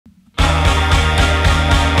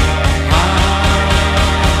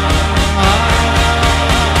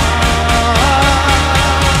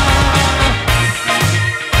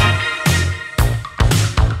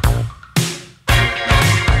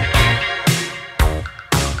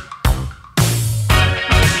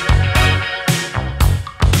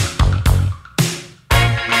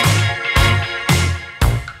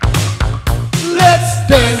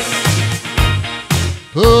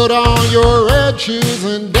shoes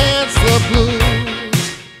and dance the blues.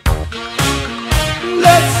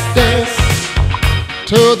 Let's dance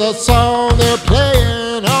to the song they're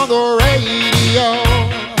playing on the radio.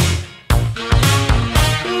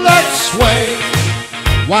 Let's sway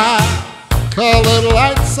while colored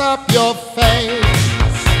lights up your face.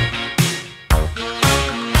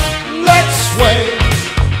 Let's sway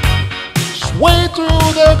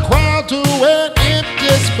through the crowd to an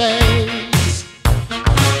empty space.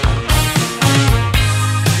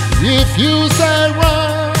 If you say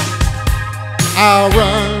run, I'll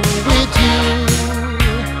run with you.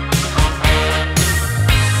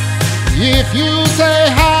 If you say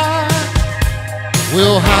hide,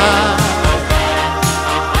 we'll hide.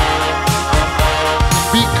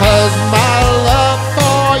 Because my love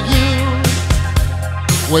for you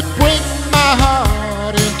would break my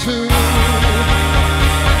heart in two.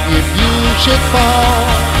 If you should fall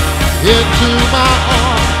into my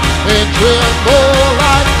arms and tremble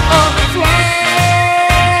like a flower,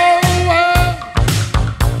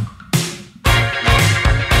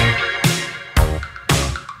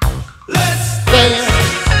 let's dance.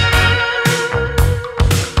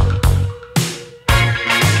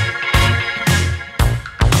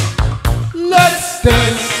 Let's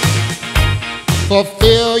dance.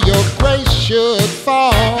 Fulfill your grace should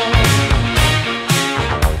fall.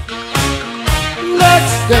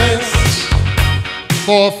 Let's dance,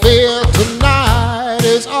 for fear tonight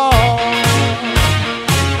is all.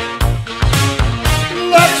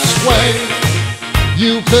 Let's sway,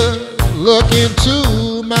 you could look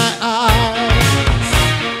into my eyes.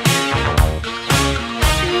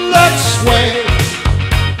 Let's sway,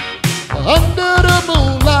 under the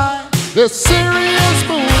moonlight, the serious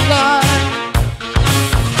moonlight.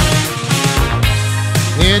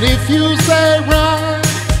 And if you say run,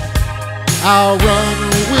 I'll run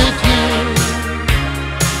with you.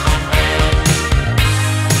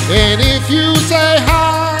 And if you say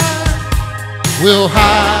hide, we'll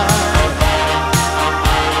hide.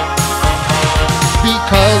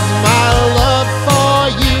 Because my love for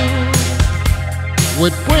you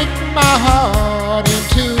would break my heart in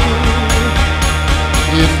two.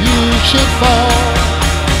 If you should fall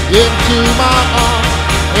into my arms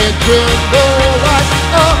and tremble like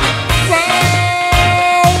a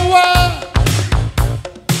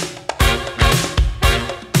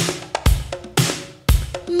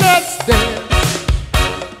let's dance.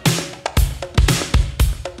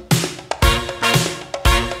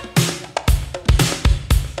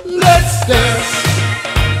 Let's dance.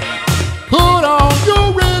 Put on your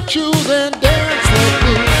red shoes and dance the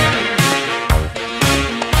blues.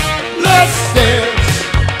 Let's dance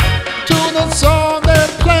to the song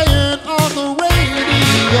they're playing on the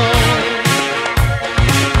radio.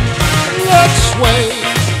 Let's sway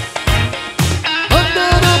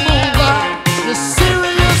under the moonlight, the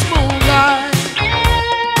serious moonlight.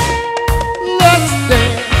 Let's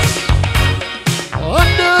dance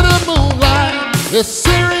under the moonlight, the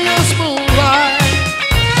serious moonlight.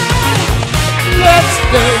 Let's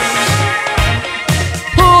dance.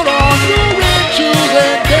 Put on your red shoes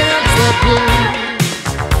and dance the blues.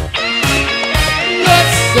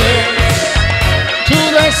 Let's dance to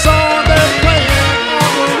the song they're playing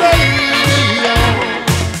on the radio.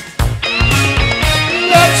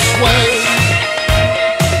 Let's sway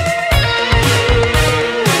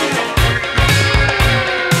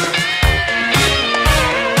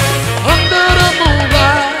under the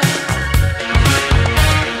moonlight,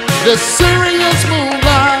 the serious